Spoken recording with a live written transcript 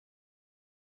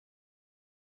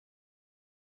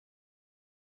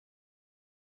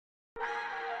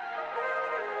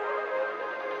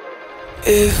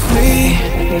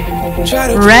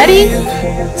Ready,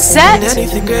 set,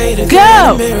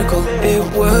 go!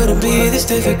 It wouldn't be this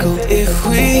difficult if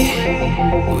we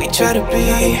try to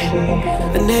be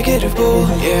a negative bull.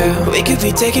 Yeah, we could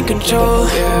be taking control.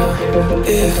 Yeah,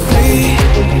 if we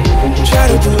try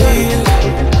to believe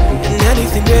in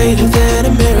anything greater than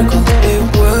a miracle, it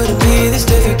wouldn't be this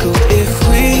difficult if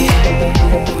we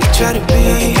try to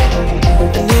be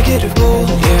a negative bull.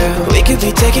 Yeah, we could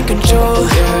be taking control.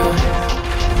 Yeah.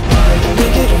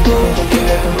 Negative bull,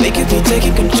 yeah. We could be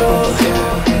taking control,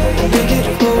 yeah.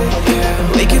 Negative bull,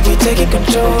 yeah. We could be taking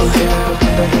control, yeah.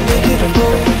 Negative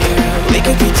bull, yeah. We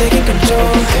could be taking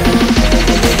control, yeah.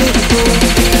 Negative bull,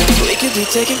 yeah. We could be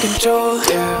taking control,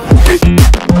 yeah.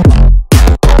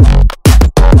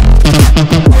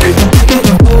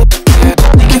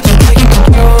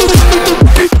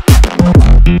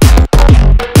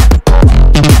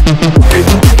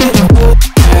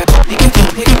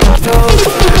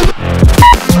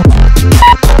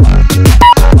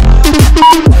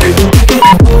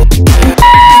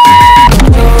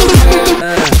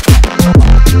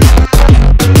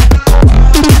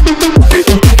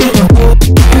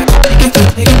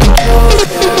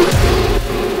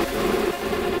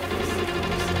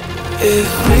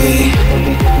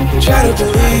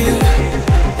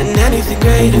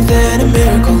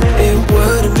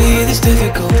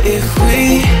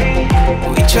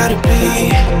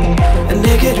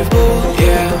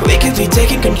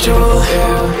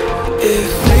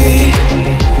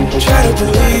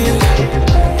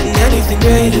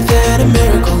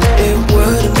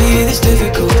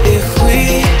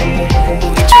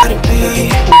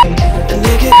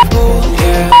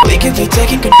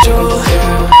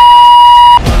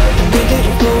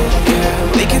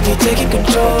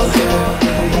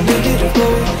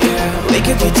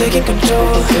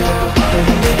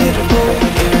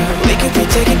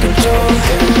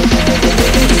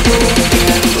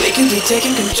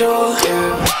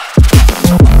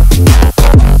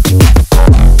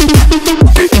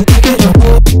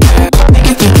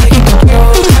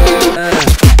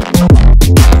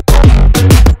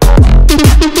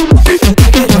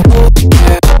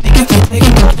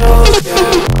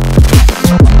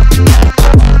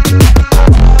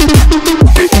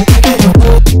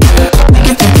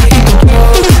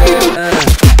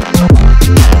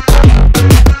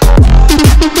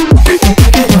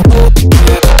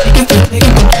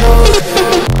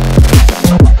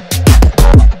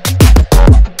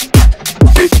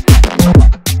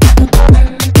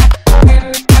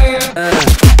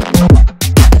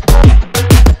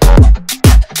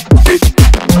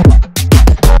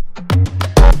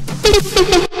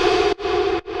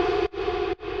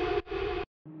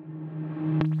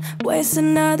 Waste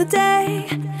another day,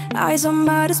 eyes on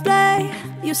my display.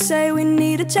 You say we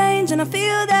need a change and I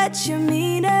feel that you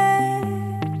mean it.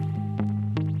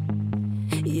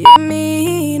 You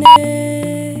mean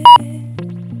it.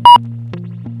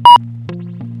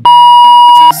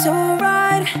 So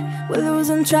right, we're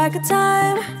losing track of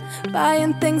time,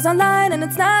 buying things online and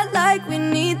it's not like we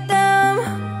need them.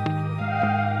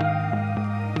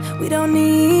 We don't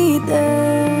need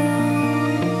them.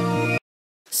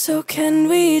 So can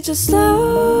we just slow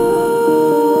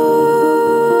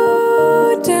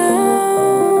down?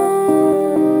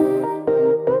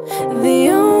 The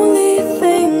only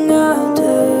thing I'll do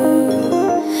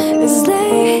is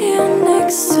lay here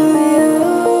next to you.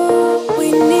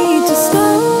 We need to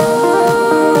slow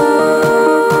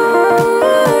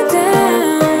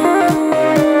down.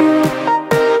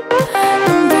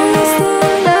 Embrace the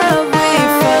love we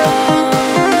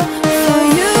found. For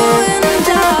you and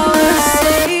I were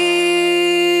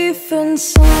safe and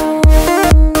sound.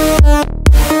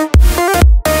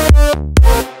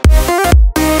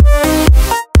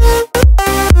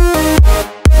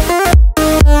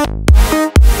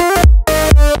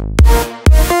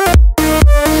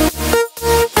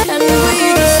 And we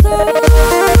just slow down.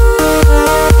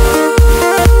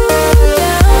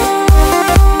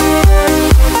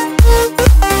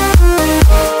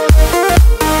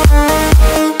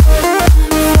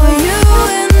 For you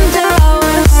and I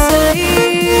were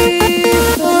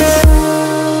safe and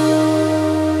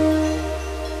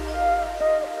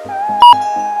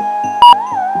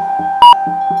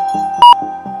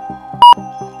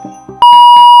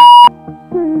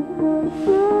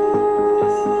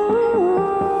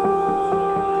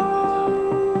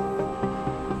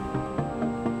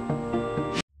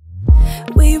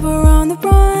we were on the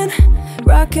run,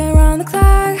 rocking around the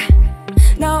clock.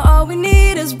 Now all we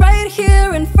need is right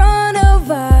here in front of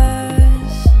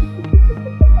us.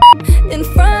 In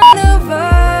front of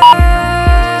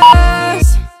us.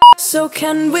 So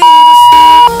can we just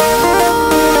slow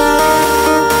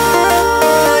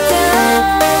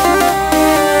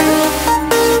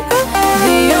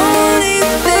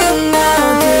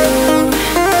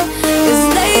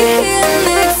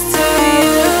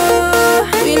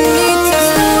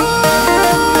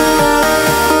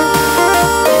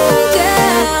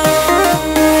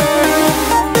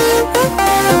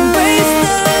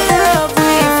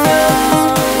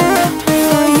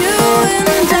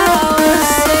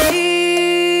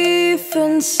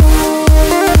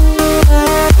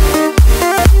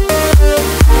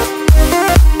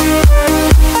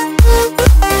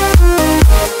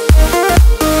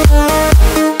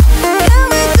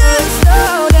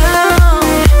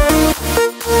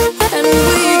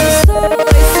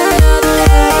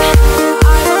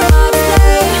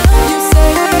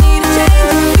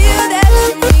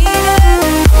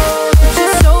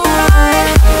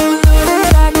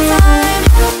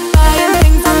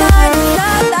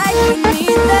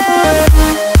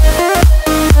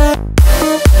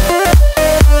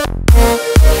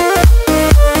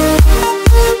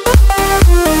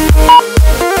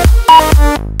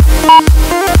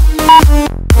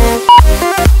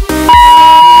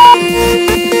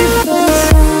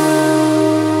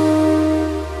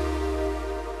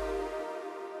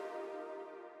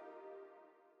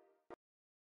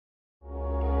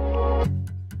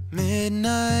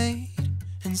Midnight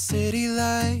and city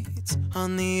lights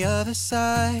on the other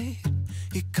side.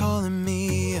 You're calling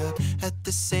me up at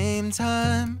the same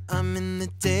time. I'm in the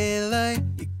daylight.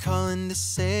 You're calling to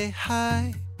say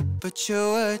hi, but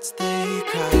your words, they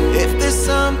cry. If there's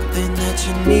something that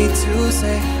you need to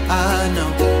say, I know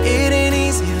it ain't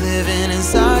easy living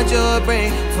inside your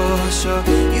brain, for sure.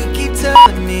 You keep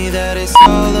telling me that it's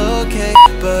all okay,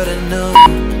 but I know,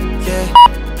 yeah,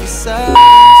 your silence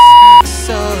speaks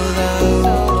so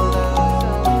loud.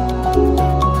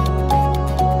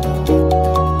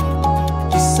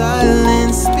 Your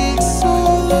silence speaks so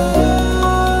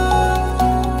loud,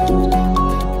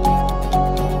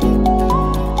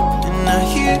 and I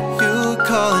hear you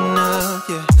calling up,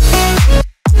 yeah.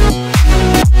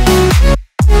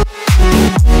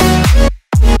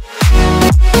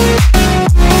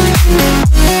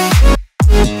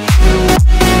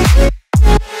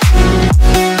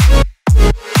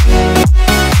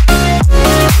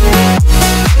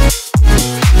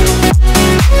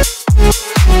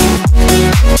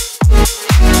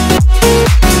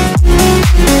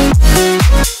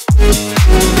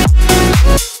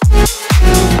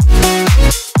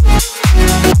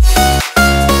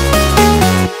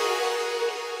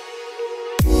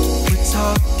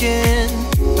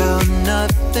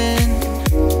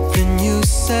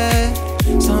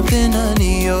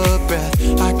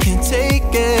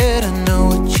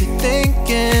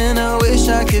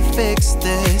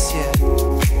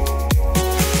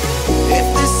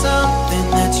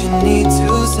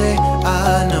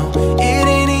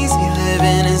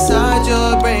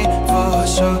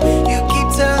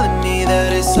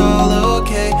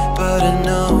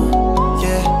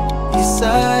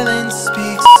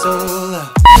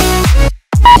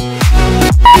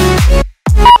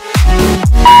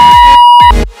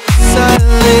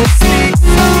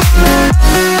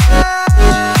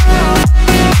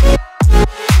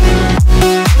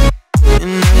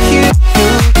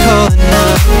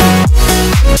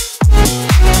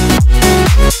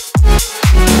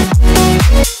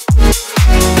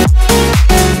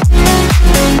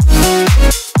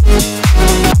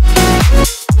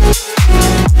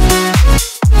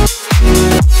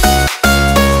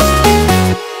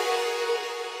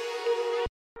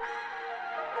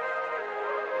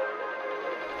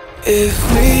 If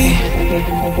we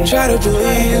try to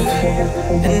believe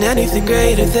in anything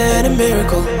greater than a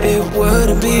miracle, it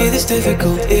wouldn't be this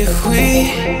difficult. If we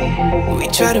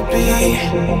try to be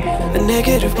a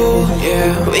negative bull,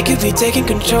 yeah, we could be taking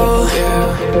control,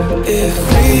 yeah. If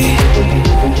we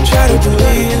try to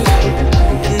believe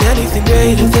in anything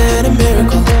greater than a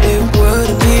miracle, it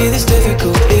wouldn't be this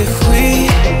difficult. If we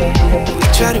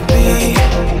try to be a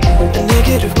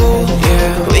negative bull,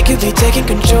 yeah, we could be taking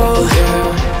control,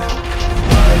 yeah.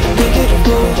 Negative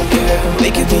bull, yeah, we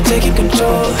could be taking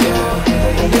control,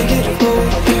 yeah. Negative bull,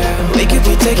 yeah, we could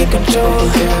be taking control,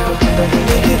 yeah.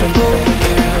 Negative bull, yeah,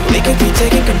 we could be taking control, yeah. Negative bull, yeah, we could be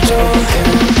taking control,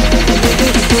 yeah.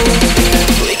 Negative bull, yeah,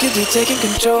 we could be taking control, yeah. We could be taking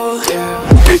control, yeah.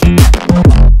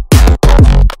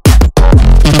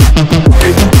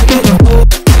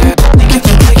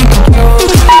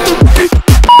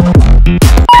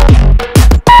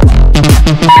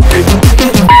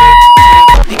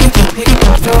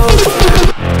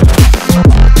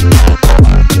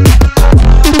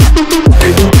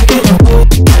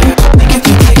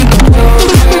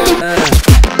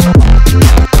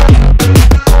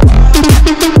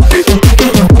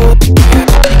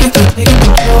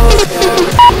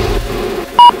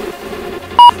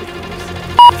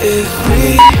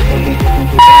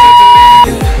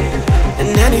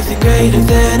 Greater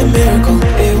than a miracle,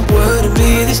 it wouldn't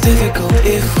be this difficult.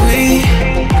 If we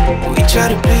try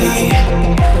to be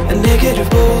a negative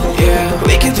bull, yeah,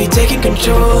 we could be taking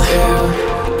control, yeah.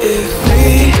 If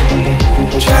we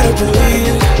try to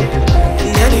believe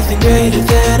in anything greater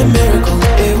than a miracle,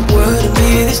 it wouldn't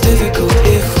be this difficult.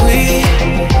 If we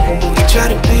try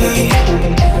to be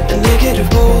a negative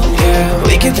bull, yeah,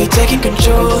 we could be taking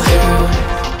control, yeah.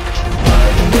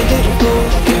 Negative bull,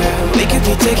 yeah, we could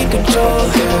be taking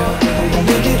control, yeah.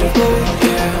 Negative bull, yeah, we could be taking control, yeah. Negative bull,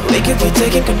 yeah, we could be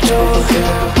taking control,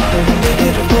 yeah.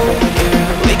 Negative bull, yeah,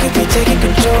 we could be taking control, yeah. Negative bull, yeah, we could be taking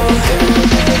control,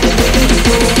 yeah. Negative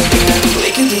bull, yeah, we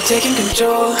could be taking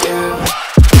control, yeah.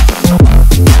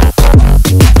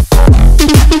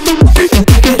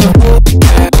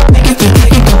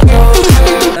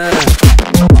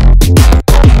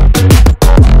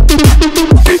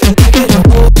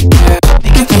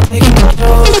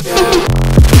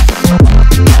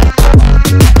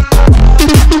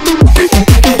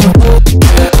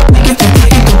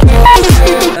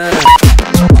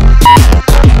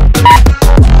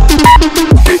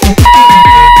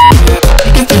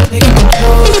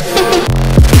 Control.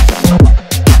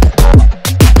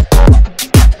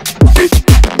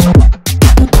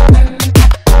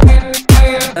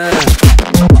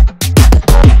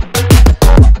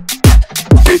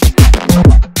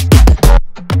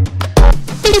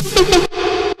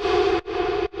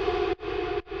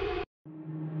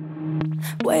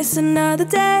 It's another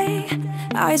day,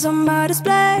 eyes on my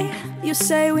display. You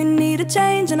say we need a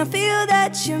change, and I feel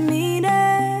that you mean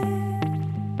it.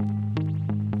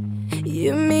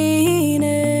 You mean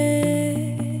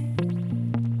it.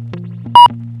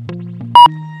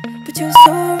 But you're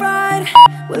so right,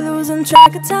 we're losing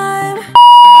track of time.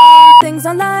 Things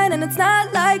online, and it's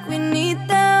not like we need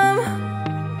them.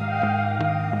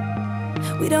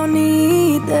 We don't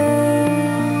need them.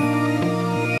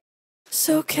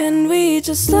 So can we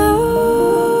just slow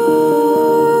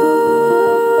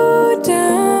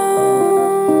down?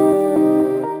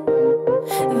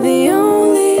 The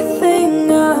only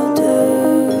thing I'll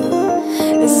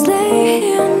do is lay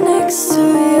here next to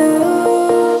you.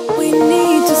 We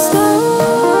need to slow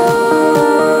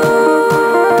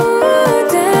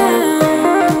down.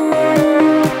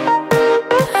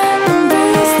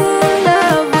 Embrace the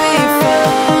love we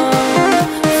found.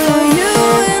 For you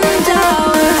and I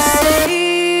are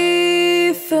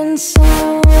safe and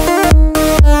sound.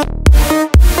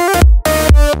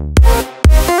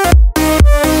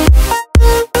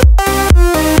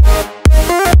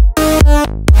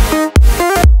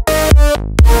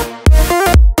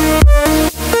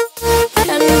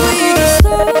 And we just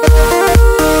slow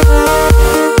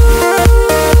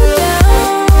down.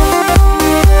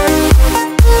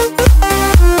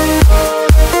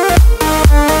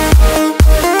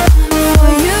 For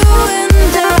you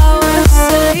and I are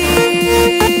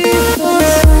safe and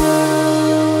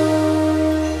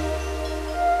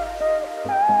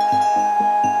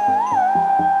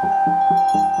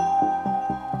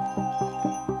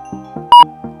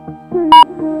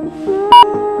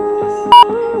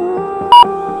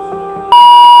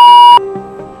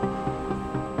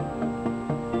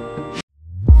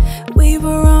We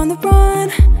were on the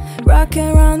run, rocking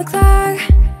around the clock.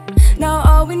 Now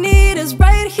all we need is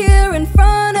right here in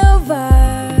front of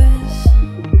us.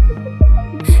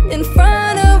 In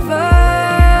front of us.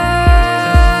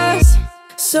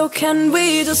 So can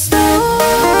we just slow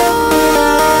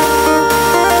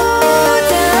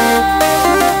down?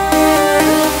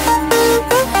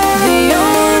 The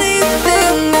only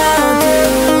thing I'll do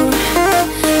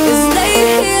is lay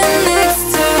here next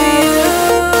to you.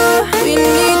 We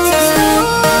need to slow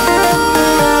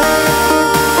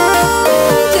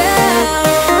down.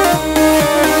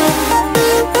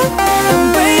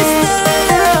 Embrace the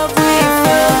love we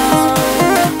found.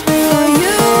 For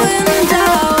you and I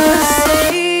are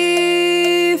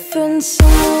safe and sound.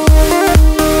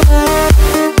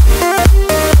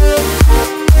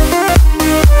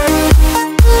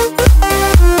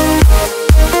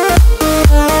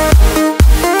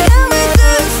 Can we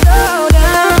just slow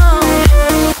down?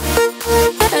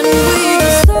 And we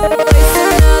just slow. It's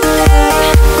another day,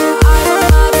 eyes on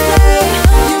my display.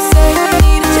 You say we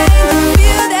need a change, and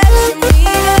feel that you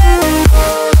mean it.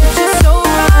 But you're so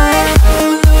right,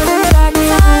 we're losing track of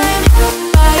time.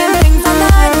 Buying things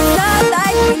online, it's not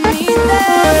like we need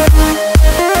them.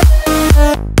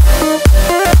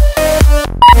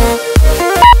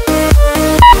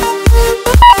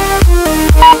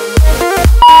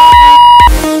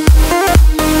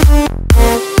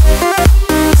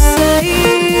 Safe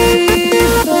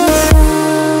and sound.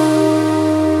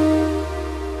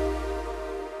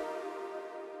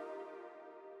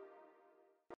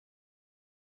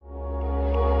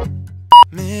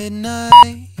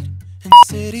 Midnight and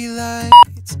city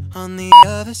lights on the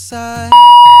other side.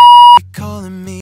 You're calling me.